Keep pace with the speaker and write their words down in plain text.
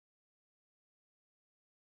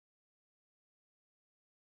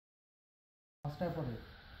5টার পরে।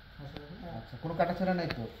 আচ্ছা, কোনো কাটাছেঁড়া নাই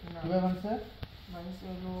তো? কিভাবে ভাঙছে? ভাঙছে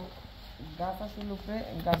হলো গাছ আসছিল উপরে,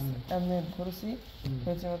 গাছ এমনি ধরেছি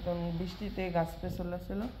হয়েছে মতন বৃষ্টিতে গাছ চলে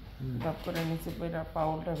আসছিল, তারপরে নিচে পড়া পা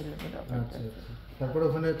উল্টা ফেলে পড়া। আচ্ছা, তারপরে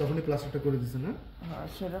ওখানে তখনই প্লাস্টারটা করে দিছে না? হ্যাঁ,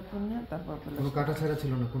 সেটা করে তারপর কোনো কাটাছেঁড়া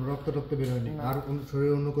ছিল না, কোনো রক্ত টক্ত বের হয়নি? আর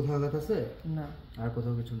শরীরে অন্য কোথাও আঘাত আছে? না, আর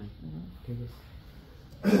কোথাও কিছু নেই। ঠিক আছে।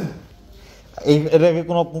 এর আগে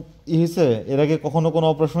কোনো হয়েছে? এর আগে কখনো কোনো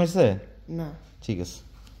অপারেশন হয়েছে? না। ঠিক আছে।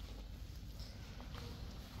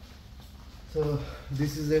 So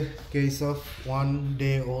this is a case of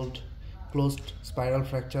 1-day-old closed spiral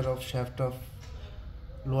fracture of shaft of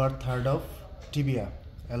lower third of tibia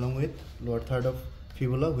along with lower third of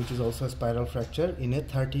fibula, which is also a spiral fracture in a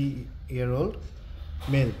 30-year-old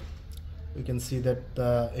male. You can see that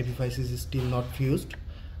the epiphysis is still not fused,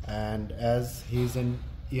 and as he is a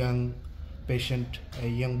young patient, a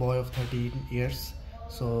young boy of 13 years,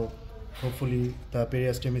 so hopefully the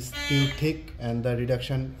periosteum is still thick and the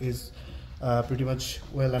reduction is pretty much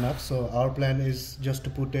well enough. So our plan is just to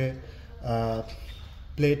put a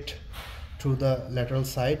plate through the lateral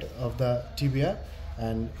side of the tibia,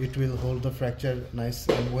 and it will hold the fracture nice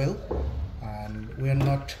and well. And we are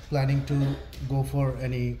not planning to go for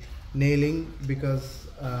any nailing because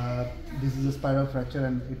this is a spiral fracture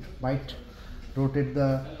and it might rotate the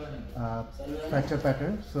fracture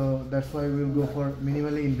pattern. So that's why we will go for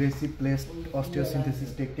minimally invasive placed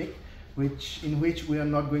osteosynthesis technique, in which we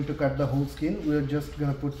are not going to cut the whole skin. We are just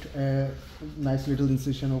going to put a nice little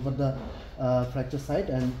incision over the fracture site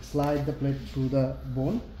and slide the plate through the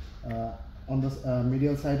bone. On the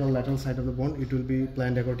medial side or lateral side of the bone, it will be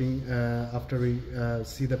planned according after we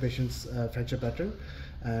see the patient's fracture pattern,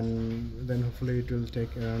 and then hopefully it will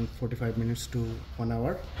take around 45 minutes to 1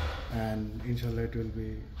 hour, and inshallah it will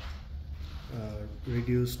be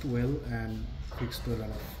reduced well and fixed well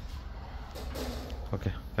enough.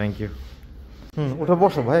 Okay, thank you. ওটা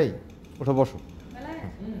বসো ভাই, ওটা বসো,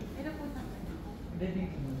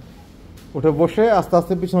 ওটা বসে আস্তে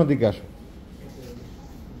আস্তে পিছনের দিকে আসো।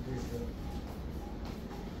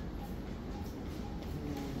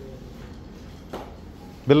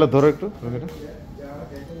 বেলা ধরো একটু,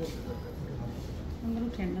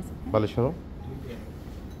 বালিশ সরো।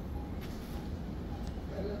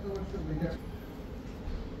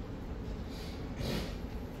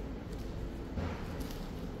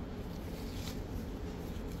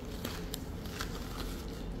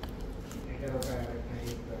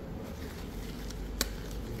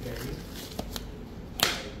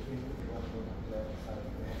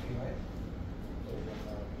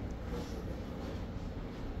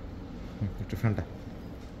 একটু ফ্যানটা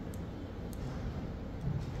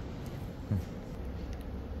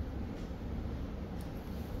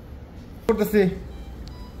করতেছি।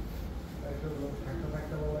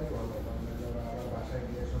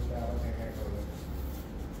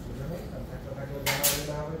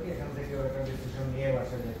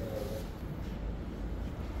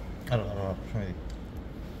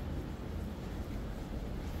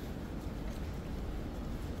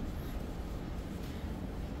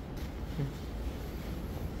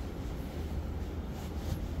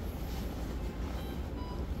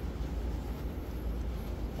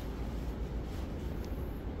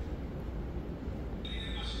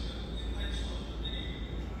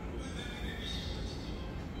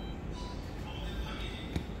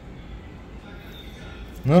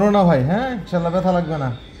 সময় নড়ো না ভাই, হ্যাঁ ইনশাল্লাহ ব্যথা লাগবে না।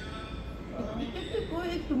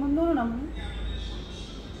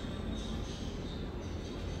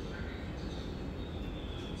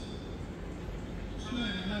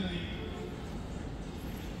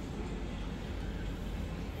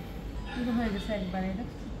 হয়ে গেছে একবার, এটা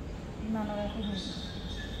নানা রকম হয়েছে।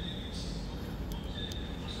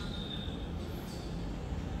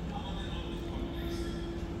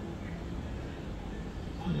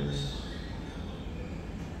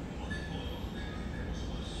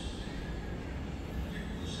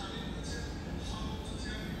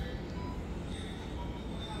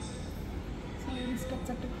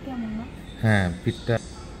 কেমন না? হ্যাঁ, পিঠটা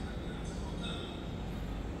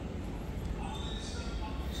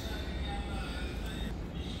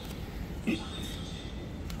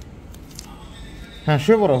হ্যাঁ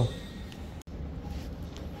শুয়ে পড়ো।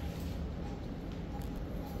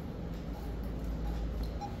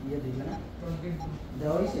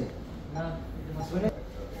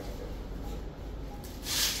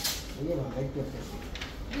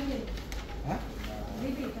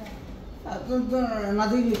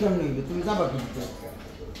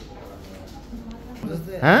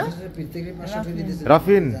 হ্যাঁ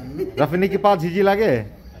রাফিন, রাফিনে কি পা ঝিঝি লাগে?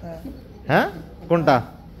 হ্যাঁ, কোনটা?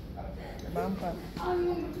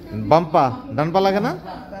 বাম পা, ডান পা লাগে না?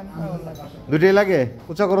 ডান পাও লাগে। দুটোই লাগে।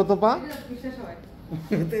 উঁচা করো তো পা,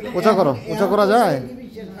 উঁচা করো। উঁচা করা যায়?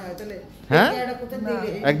 হ্যাঁ,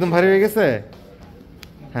 একদম ভারী হয়ে গেছে।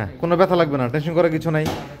 হ্যাঁ, কোনো ব্যথা লাগবে না, টেনশন করার কিছু নাই।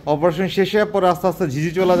 অপারেশন শেষে পরে আস্তে আস্তে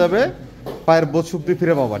ঝিঝি চলে যাবে, পায়ের বোধ শক্তি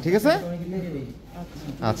ফিরে পাবা, ঠিক আছে?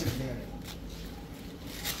 আচ্ছা।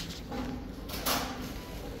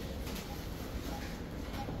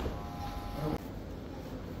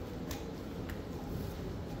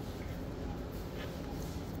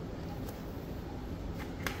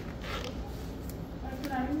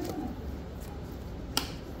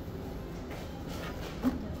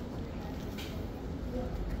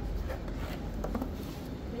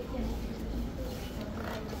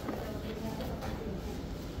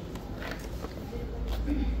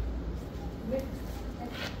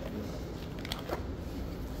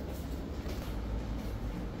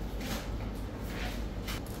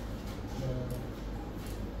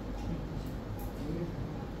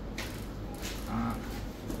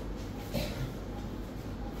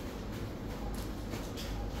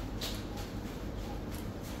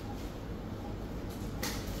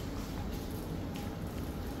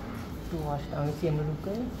 আমি চেম্বার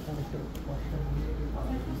ঢুকে একটু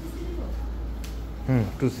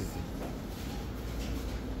 2 cc।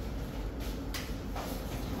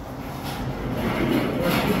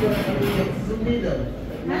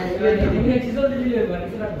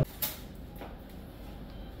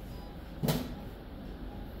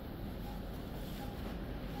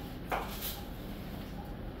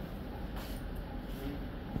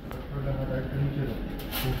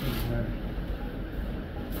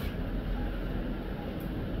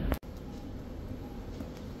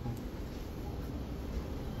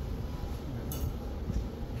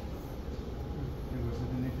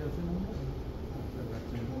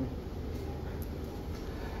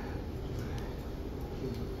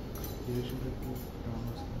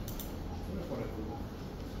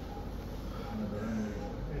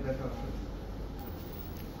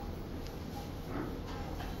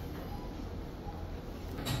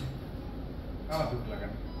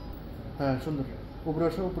 হ্যাঁ সুন্দর। উপরে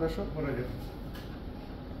আসো, উপরে আসো,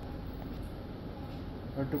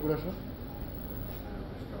 একটু উপরে আসো,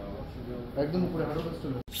 একদম উপরে হাঁটু কাছে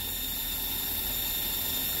চলে।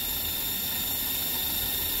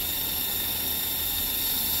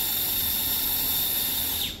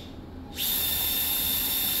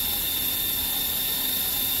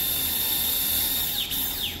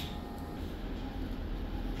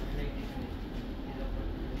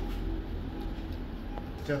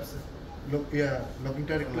 চাপসে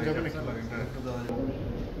লকিংটা একটু যাবে নাকি?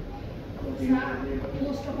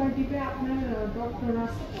 পোস্ট অপারেটিভে আপনার ডক্টর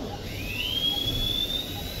আছে তো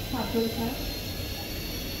সার্জন স্যার?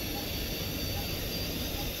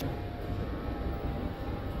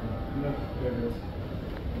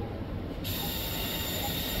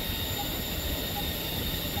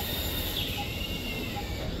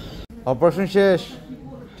 অপারেশন শেষ,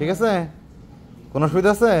 ঠিক আছে? কোনো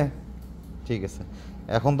অসুবিধা আছে? ঠিক আছে,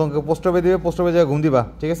 এখন তোমাকে পোস্ট অপে দিবে, পোস্ট অপে ঘুম দিবা,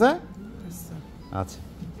 ঠিক আছে? আচ্ছা।